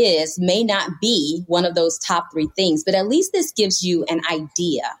actually is may not be one of those top 3 things, but at least this gives you an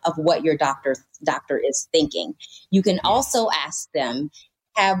idea of what your doctor is thinking. You can also ask them,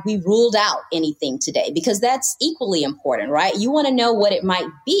 have we ruled out anything today? Because that's equally important, right? You want to know what it might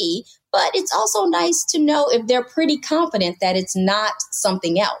be, but it's also nice to know if they're pretty confident that it's not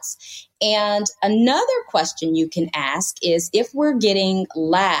something else. And another question you can ask is, if we're getting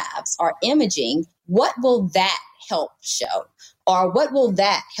labs or imaging, what will that help show? Or what will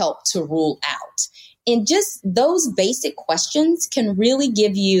that help to rule out? And just those basic questions can really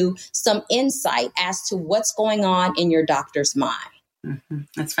give you some insight as to what's going on in your doctor's mind. Mm-hmm.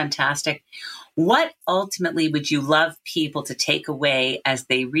 That's fantastic. What ultimately would you love people to take away as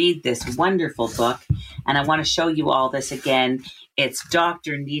they read this wonderful book? And I want to show you all this again. It's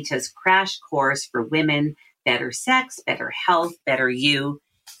Dr. Nita's Crash Course for Women, Better Sex, Better Health, Better You.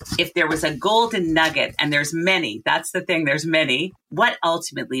 If there was a golden nugget, and there's many, that's the thing, there's many, what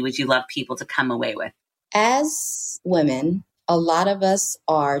ultimately would you love people to come away with? As women, a lot of us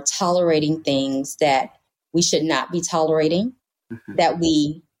are tolerating things that we should not be tolerating, that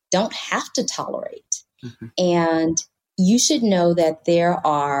we don't have to tolerate. And you should know that there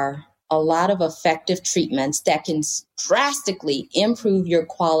are a lot of effective treatments that can drastically improve your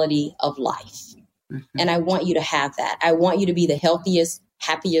quality of life. And I want you to have that. I want you to be the healthiest,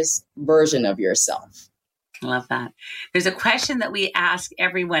 happiest version of yourself. I love that. There's a question that we ask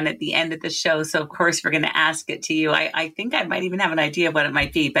everyone at the end of the show. So, of course, we're going to ask it to you. I think I might even have an idea of what it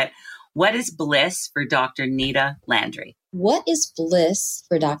might be. But what is bliss for Dr. Nita Landry? What is bliss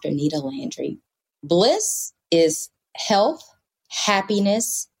for Dr. Nita Landry? Bliss is health,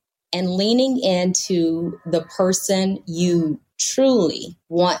 happiness, and leaning into the person you truly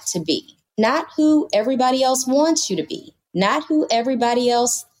want to be. Not who everybody else wants you to be. Not who everybody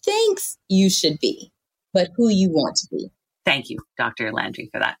else thinks you should be, but who you want to be. Thank you, Dr. Landry,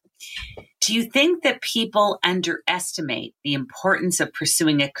 for that. Do you think that people underestimate the importance of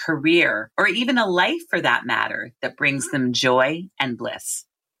pursuing a career or even a life for that matter that brings them joy and bliss?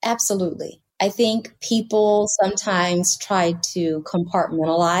 Absolutely. I think people sometimes try to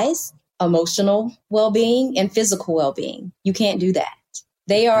compartmentalize emotional well-being and physical well-being. You can't do that.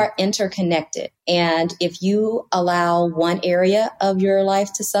 They are interconnected. And if you allow one area of your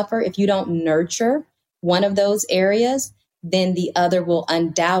life to suffer, if you don't nurture one of those areas, then the other will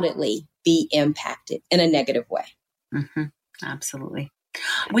undoubtedly be impacted in a negative way. Mm-hmm. Absolutely.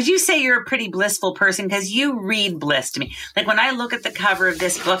 Would you say you're a pretty blissful person? Because you read bliss to me. Like when I look at the cover of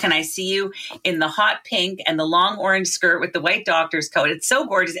this book and I see you in the hot pink and the long orange skirt with the white doctor's coat, it's so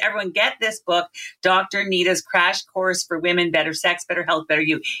gorgeous. Everyone get this book, Dr. Nita's Crash Course for Women, Better Sex, Better Health, Better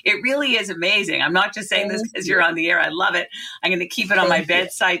You. It really is amazing. I'm not just saying this because you're on the air. I love it. I'm going to keep it on my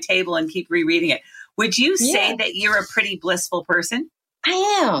bedside table and keep rereading it. Would you say that you're a pretty blissful person?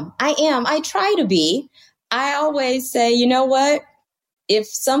 I am. I try to be. I always say, you know what? If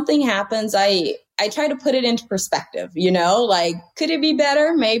something happens, I try to put it into perspective, like, could it be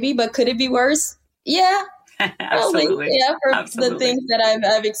better? Maybe, but could it be worse? Yeah. Absolutely. Yeah, for the things that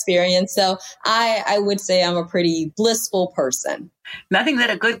I've experienced. So I would say I'm a pretty blissful person. Nothing that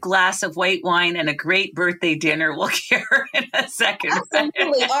a good glass of white wine and a great birthday dinner will cure in a second.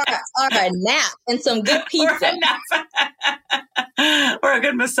 Absolutely. Or a nap and some good pizza. Or a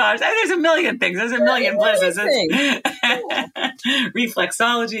good massage. There's a million things. There's a million blisses.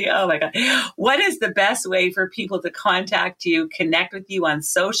 Reflexology. Oh my God. What is the best way for people to contact you, connect with you on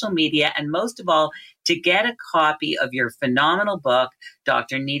social media, and most of all, to get a copy of your phenomenal book,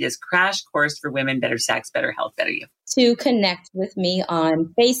 Dr. Nita's Crash Course for Women, Better Sex, Better Health, Better You? To connect with me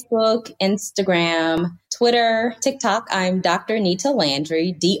on Facebook, Instagram, Twitter, TikTok, I'm Dr. Nita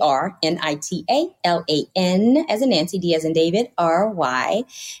Landry, DrNitaLan, as in Nancy, D as in David, RY.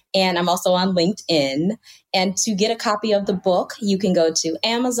 And I'm also on LinkedIn. And to get a copy of the book, you can go to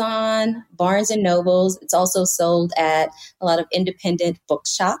Amazon, Barnes and Nobles. It's also sold at a lot of independent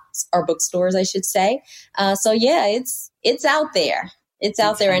bookshops or bookstores, I should say. So yeah, it's out there. It's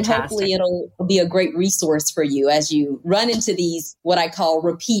out there, fantastic. And hopefully it'll be a great resource for you as you run into these, what I call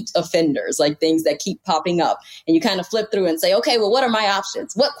repeat offenders, like things that keep popping up. And you kind of flip through and say, okay, well, what are my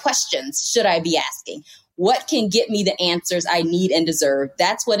options? What questions should I be asking? What can get me the answers I need and deserve?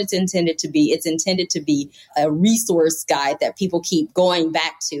 That's what it's intended to be. It's intended to be a resource guide that people keep going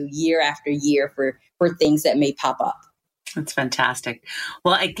back to year after year for things that may pop up. That's fantastic.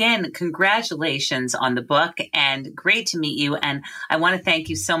 Well, again, congratulations on the book and great to meet you. And I want to thank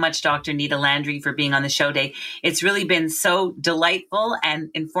you so much, Dr. Nita Landry, for being on the show today. It's really been so delightful and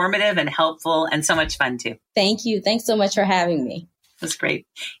informative and helpful and so much fun too. Thank you. Thanks so much for having me. That's great.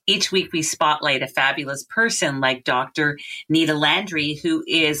 Each week we spotlight a fabulous person like Dr. Nita Landry, who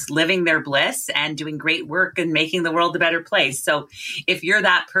is living their bliss and doing great work and making the world a better place. So if you're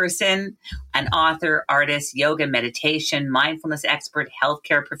that person, an author, artist, yoga, meditation, mindfulness expert,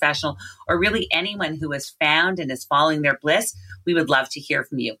 healthcare professional, or really anyone who has found and is following their bliss, we would love to hear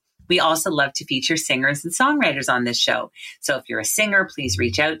from you. We also love to feature singers and songwriters on this show. So if you're a singer, please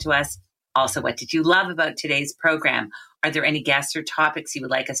reach out to us. Also, what did you love about today's program? Are there any guests or topics you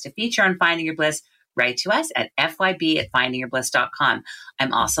would like us to feature on Finding Your Bliss? Write to us at fyb@findingyourbliss.com.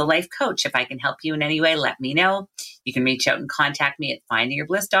 I'm also a life coach. If I can help you in any way, let me know. You can reach out and contact me at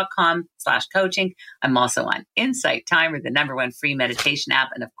findingyourbliss.com/coaching. I'm also on Insight Timer, the #1 free meditation app.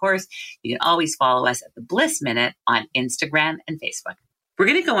 And of course, you can always follow us at the Bliss Minute on Instagram and Facebook. We're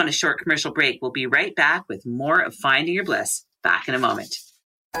going to go on a short commercial break. We'll be right back with more of Finding Your Bliss. Back in a moment.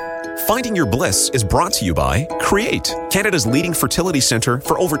 Finding Your Bliss is brought to you by Create, Canada's leading fertility centre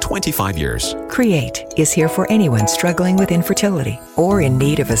for over 25 years. Create is here for anyone struggling with infertility or in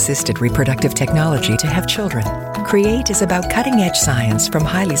need of assisted reproductive technology to have children. Create is about cutting-edge science from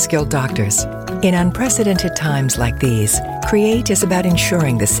highly skilled doctors. In unprecedented times like these, Create is about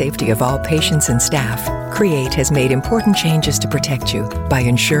ensuring the safety of all patients and staff. Create has made important changes to protect you by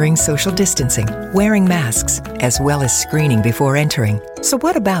ensuring social distancing, wearing masks, as well as screening before entering. So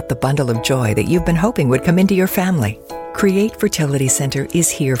what about the bundle of joy that you've been hoping would come into your family? Create Fertility Center is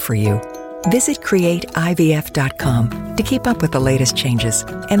here for you. Visit createivf.com to keep up with the latest changes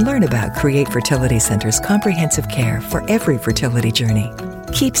and learn about Create Fertility Center's comprehensive care for every fertility journey.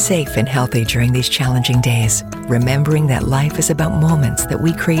 Keep safe and healthy during these challenging days, remembering that life is about moments that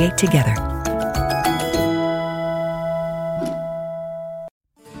we create together.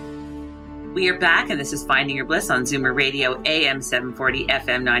 We are back, and this is Finding Your Bliss on Zoomer Radio, AM 740,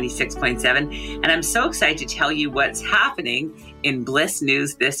 FM 96.7. And I'm so excited to tell you what's happening in Bliss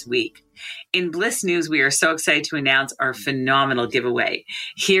News this week. In Bliss News, we are so excited to announce our phenomenal giveaway.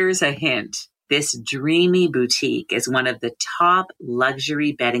 Here's a hint. This dreamy boutique is one of the top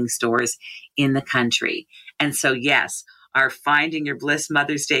luxury bedding stores in the country. And so, yes, our Finding Your Bliss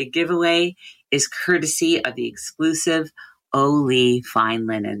Mother's Day giveaway is courtesy of the exclusive Oli Fine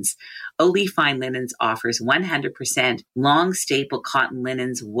Linens. Oli Fine Linens offers 100% long staple cotton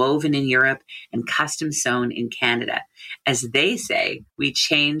linens woven in Europe and custom sewn in Canada. As they say, we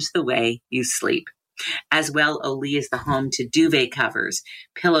change the way you sleep. As well, Oli is the home to duvet covers,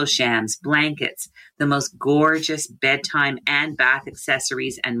 pillow shams, blankets, the most gorgeous bedtime and bath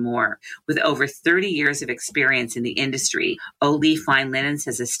accessories, and more. With over 30 years of experience in the industry, Oli Fine Linens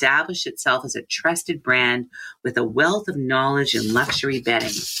has established itself as a trusted brand with a wealth of knowledge in luxury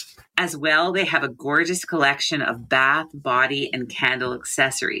bedding. As well, they have a gorgeous collection of bath, body, and candle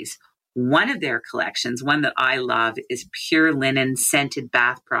accessories. One of their collections, one that I love, is pure linen scented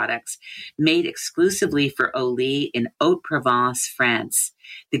bath products made exclusively for Oli in Haute-Provence, France.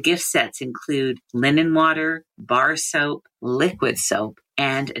 The gift sets include linen water, bar soap, liquid soap,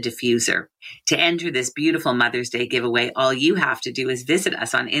 and a diffuser. To enter this beautiful Mother's Day giveaway, all you have to do is visit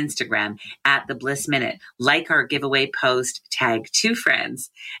us on Instagram at The Bliss Minute, like our giveaway post, tag 2 friends,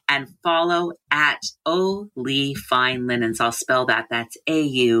 and follow at Oli Fine Linens. I'll spell that. That's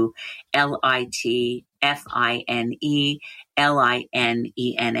AULITFINELINENS,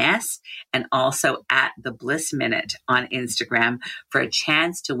 and also at The Bliss Minute on Instagram for a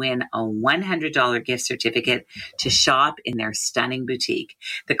chance to win a $100 gift certificate to shop in their stunning boutique.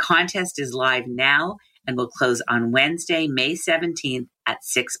 The contest is live now and will close on Wednesday, May 17th at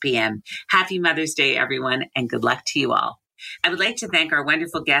 6 p.m. Happy Mother's Day, everyone, and good luck to you all. I would like to thank our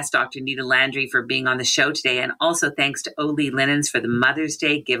wonderful guest, Dr. Nita Landry, for being on the show today, and also thanks to Oli Linens for the Mother's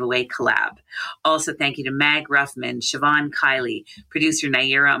Day giveaway collab. Also, thank you to Mag Ruffman, Siobhan Kiley, producer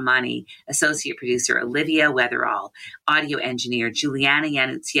Naira Amani, associate producer Olivia Weatherall, audio engineer Juliana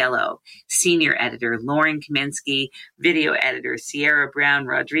Yanuziello, senior editor Lauren Kaminsky, video editor Sierra Brown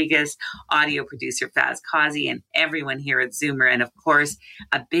Rodriguez, audio producer Faz Kazi, and everyone here at Zoomer. And of course,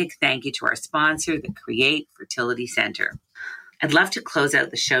 a big thank you to our sponsor, the Create Fertility Center. I'd love to close out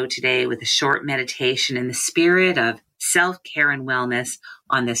the show today with a short meditation in the spirit of self-care and wellness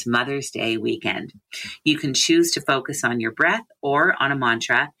on this Mother's Day weekend. You can choose to focus on your breath or on a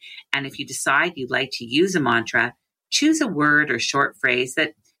mantra. And if you decide you'd like to use a mantra, choose a word or short phrase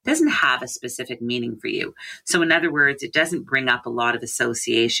that doesn't have a specific meaning for you. So in other words, it doesn't bring up a lot of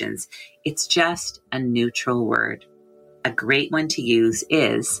associations. It's just a neutral word. A great one to use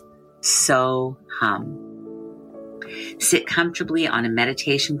is so hum. Sit comfortably on a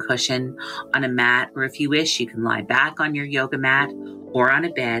meditation cushion, on a mat, or if you wish, you can lie back on your yoga mat or on a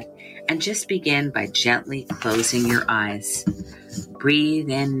bed and just begin by gently closing your eyes. Breathe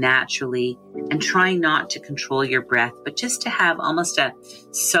in naturally and try not to control your breath, but just to have almost a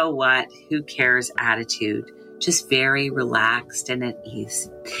so what, who cares attitude, just very relaxed and at ease.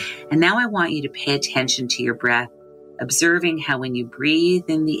 And now I want you to pay attention to your breath, observing how when you breathe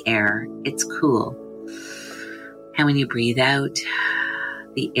in the air, it's cool. And when you breathe out,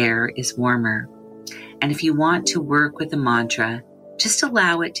 the air is warmer. And if you want to work with a mantra, just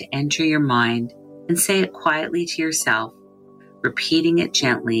allow it to enter your mind and say it quietly to yourself, repeating it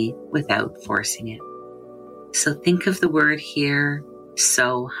gently without forcing it. So think of the word here,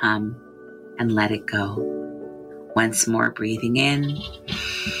 so hum, and let it go. Once more, breathing in,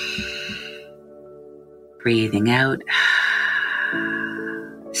 breathing out,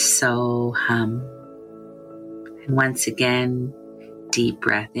 so hum. And once again, deep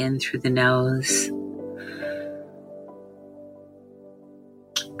breath in through the nose.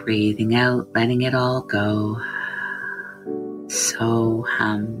 Breathing out, letting it all go. So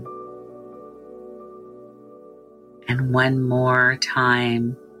hum. And one more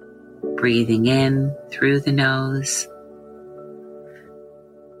time, breathing in through the nose.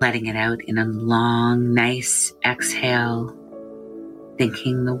 Letting it out in a long, nice exhale.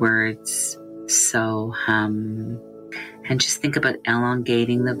 Thinking the words, so hum, and just think about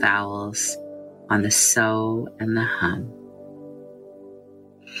elongating the vowels on the so and the hum.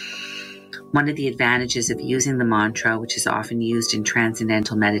 One of the advantages of using the mantra, which is often used in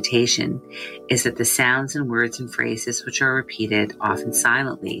transcendental meditation, is that the sounds and words and phrases which are repeated, often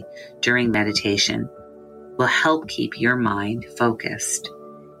silently, during meditation, will help keep your mind focused,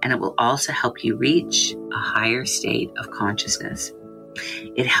 and it will also help you reach a higher state of consciousness.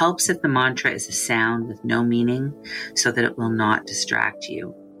 It helps if the mantra is a sound with no meaning, so that it will not distract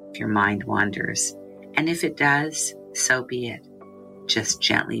you if your mind wanders. And if it does, so be it. Just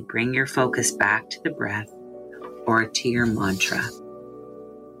gently bring your focus back to the breath or to your mantra.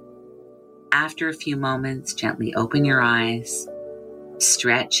 After a few moments, gently open your eyes,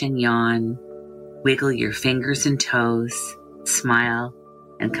 stretch and yawn, wiggle your fingers and toes, smile,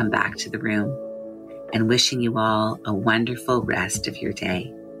 and come back to the room. And wishing you all a wonderful rest of your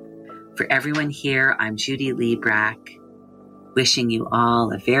day. For everyone here, I'm Judy Lee Brack, wishing you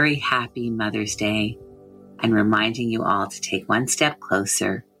all a very happy Mother's Day and reminding you all to take one step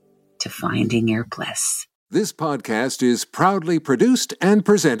closer to finding your bliss. This podcast is proudly produced and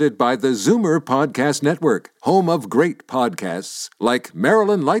presented by the Zoomer Podcast Network, home of great podcasts like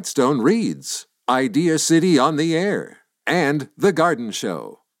Marilyn Lightstone Reads, Idea City on the Air, and The Garden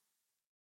Show.